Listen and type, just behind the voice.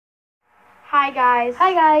Hi guys.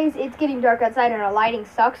 Hi guys, it's getting dark outside and our lighting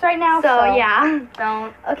sucks right now. So yeah,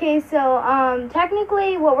 don't. Okay, so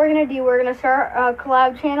technically what we're gonna do, we're gonna start a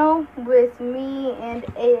collab channel with me and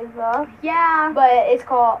Ava. Yeah. But it's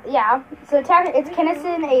called, yeah. So it's Kenneth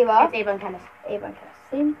and Ava. It's Ava and Kenneth. Ava and Kenneth,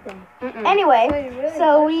 same thing. Anyway,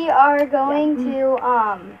 So we are going to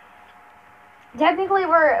technically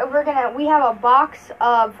we have a box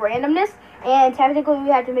of randomness, and technically we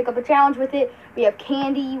have to make up a challenge with it. We have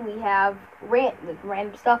candy, we have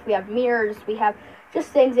random stuff, we have mirrors, we have just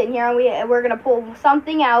things in here, and we're gonna pull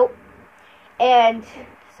something out. And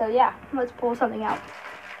so yeah, let's pull something out.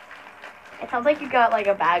 it sounds like you got like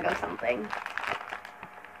a bag of something.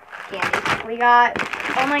 Candy. We got,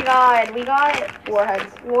 oh my god, we got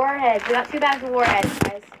Warheads. Warheads. We got 2 bags of Warheads,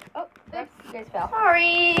 guys. Oh, oops, this fell.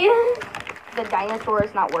 Sorry. The dinosaur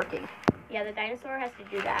is not working. Yeah, the dinosaur has to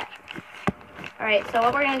do that. Alright, so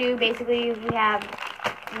what we're gonna do, basically, we have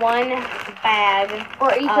 1 bag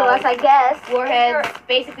For each of us, I guess. Warheads.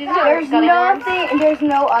 Basically, There's nothing. There's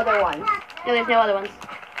no other ones. No, there's no other ones.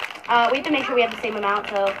 We have to make sure we have the same amount,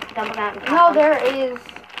 so dump them out and count No, them. there is.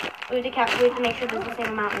 We have to make sure there's the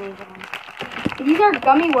same amount in each of them. These are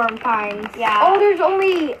gummy worm kinds. Yeah. Oh, there's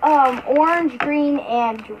only orange, green,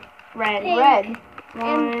 and Red. red.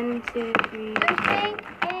 1, 2, 3. Pink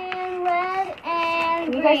and red and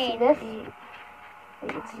Can you green. guys see this?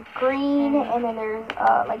 It's green, and then there's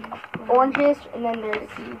like orangish, and then there's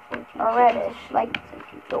a reddish. Like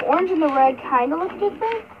the orange and the red kind of look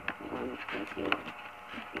different.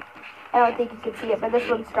 I don't think you can see it, but this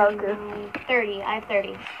one's darker. 30. I have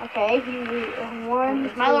 30. Okay, one.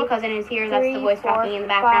 If my little cousin is here, that's the voice 3, 4, talking in the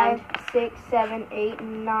background. 5, 6, 7, 8,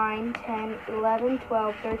 9, 10, 11,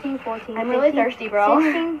 12, 13, 14, I'm really 15, thirsty, bro.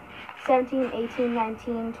 16, 17, 18,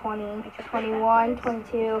 19, 20, 21,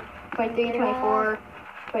 22, 23, 24,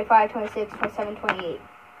 25, 26, 27, 28,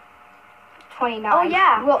 29. Oh,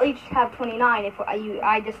 yeah. We'll each have 29 if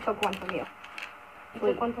I just took one from you. You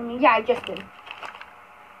took one from me? Yeah, I just did.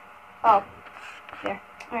 Oh, there.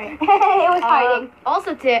 Alright. It was hiding.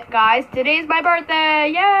 Also, guys, today's my birthday.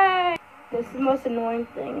 Yay! This is the most annoying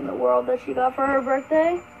thing in the world that she got for her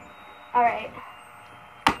birthday. Alright.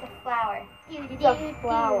 The flower. The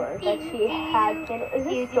flower that she had. Is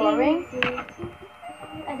it storming?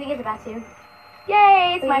 I think it's about to.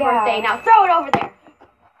 Yay! It's my Yeah. birthday. Now throw it over there.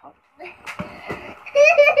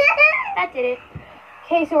 That did it.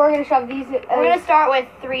 Okay, so we're gonna shove these. We're gonna start with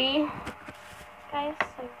 3. Guys,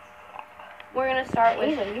 so we're gonna start with.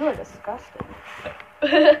 Ava, you are disgusting.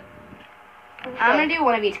 I'm gonna do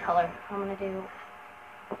one of each color. I'm gonna do.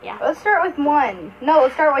 Yeah. Let's start with 1. No,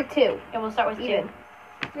 let's start with 2. Yeah, we'll start with 2. Even.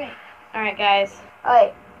 Alright, guys.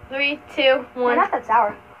 Alright. 3, 2, They're 1. not that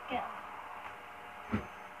sour.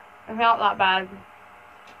 It's not that bad.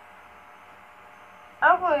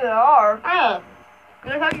 Actually, they are. Oh,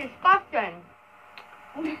 they're so disgusting.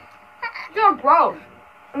 They're gross.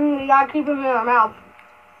 You gotta keep them in our mouth.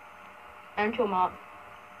 And chew them up.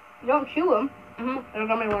 You don't chew them. They're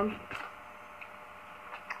gummy worms.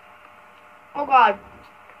 Oh god.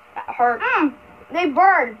 That hurt. They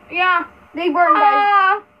burn. Yeah. They burn,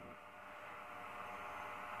 guys.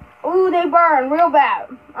 Ooh, they burn real bad.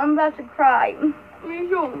 I'm about to cry. Me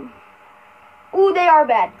too. Ooh, they are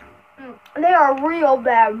bad. They are real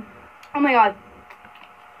bad. Oh my god.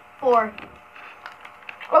 4.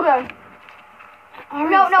 Okay.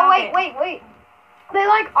 No, stop wait, it. wait. They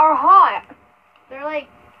like are hot. They're like,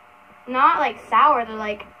 not like sour, they're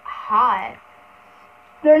like hot.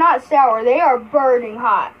 They're not sour. They are burning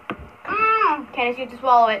hot. Candace, you have to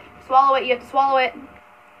swallow it. Swallow it, you have to swallow it.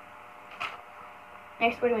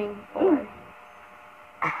 Next, we're doing 4.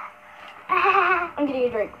 I'm getting a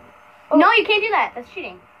drink. No, you can't do that. That's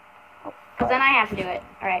cheating. Because then I have to do it.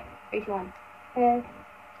 Alright, 3, 2, 1.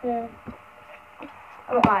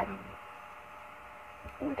 Oh god.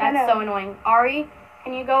 That's so annoying. Ari,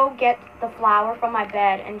 can you go get the flour from my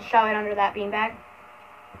bed and shove it under that beanbag?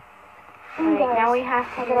 Alright, now we have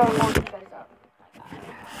to Look at our phone guys up.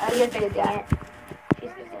 She's fixing it.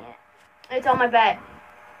 She's fixing it. It's on my bed.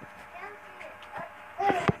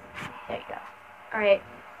 There you go. Alright.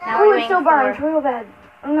 Now Ooh, we're it doing still 4. burns real bad.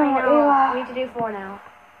 I know. We need to do 4 now.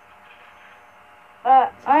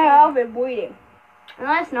 I've been bleeding.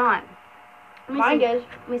 No, it's not. Let me Mine see. is.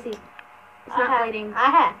 Let me see. It's not bleeding. It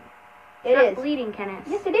It's not is. bleeding, Kenneth.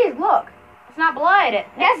 Yes, it is. Look. It's not blood.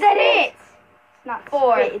 Yes, it is. It's not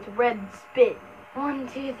 4. spit. It's red spit. 1,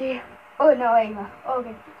 2, 3. Oh no, Ava.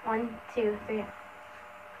 Okay. 1, 2, 3. You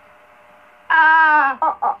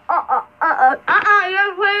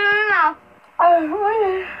gotta put it in your mouth.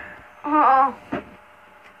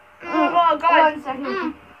 Oh, God. 1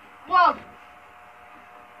 second. Whoa.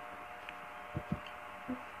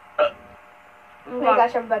 Oh my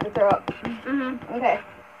gosh, I'm about to throw up. Mm-hmm. Okay.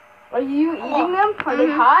 Are you eating them? Are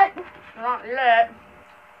they hot? Not yet.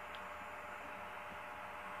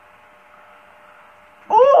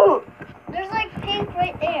 Ooh! There's like pink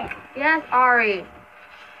right there. Yes, Ari.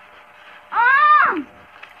 Ah!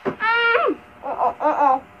 Mm.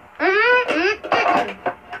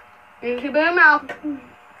 You keep it in your mouth.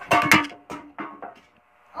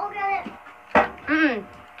 I'll get it.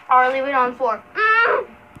 Ari, leave it on the floor.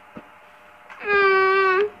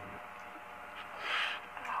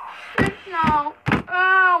 No.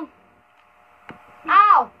 Ow.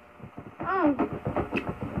 Ow.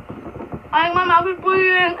 I think my mouth is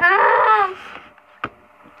bleeding. Ow.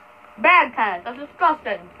 Bad cat. That's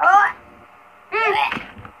disgusting.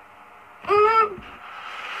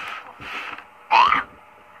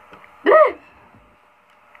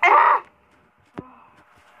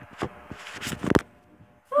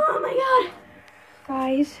 Oh my god.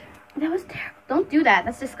 Guys. That was terrible. Don't do that.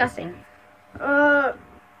 That's disgusting. We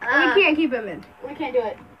can't keep him in. We can't do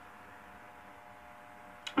it.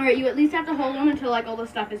 Alright, you at least have to hold them until like all the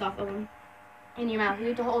stuff is off of them. In your mouth. You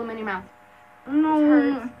have to hold them in your mouth. No. It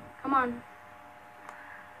hurts. Come on.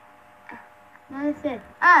 That's it.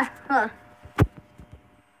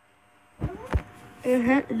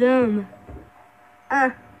 Them.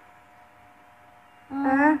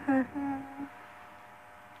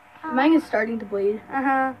 Mine is starting to bleed.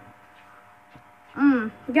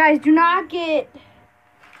 Guys,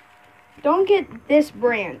 don't get this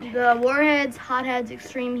brand. The Warheads, Hotheads,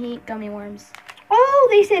 Extreme Heat Gummy Worms. Oh,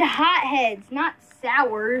 they said hotheads, not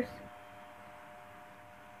sours.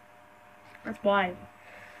 That's why.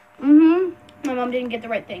 My mom didn't get the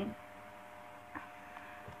right thing.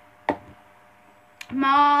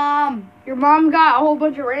 Mom! Your mom got a whole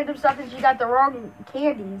bunch of random stuff and she got the wrong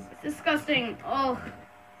candies. It's disgusting. Oh.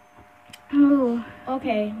 Ooh.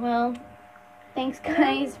 Okay, well, thanks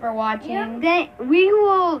guys for watching. Then we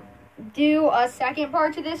will do a second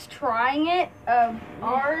part to this, trying it of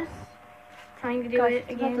ours. Trying to do Gosh, it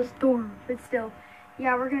it's about again. to storm, but still.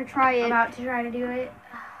 Yeah, we're gonna try it. About to try to do it.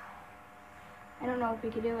 I don't know if we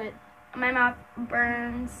can do it. My mouth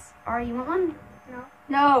burns. Ari, you want one?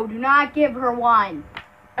 No, do not give her one.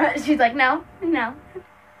 She's like, no.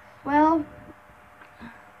 Well,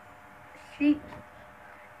 give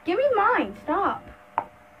me mine. Stop.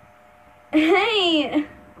 Hey. You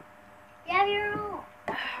have your own.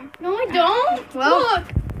 No, I don't. Well- Look.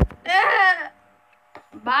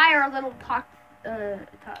 Buy our little talk.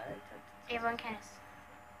 Everyone kiss.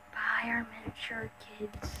 Buy our miniature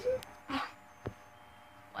kids.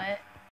 What?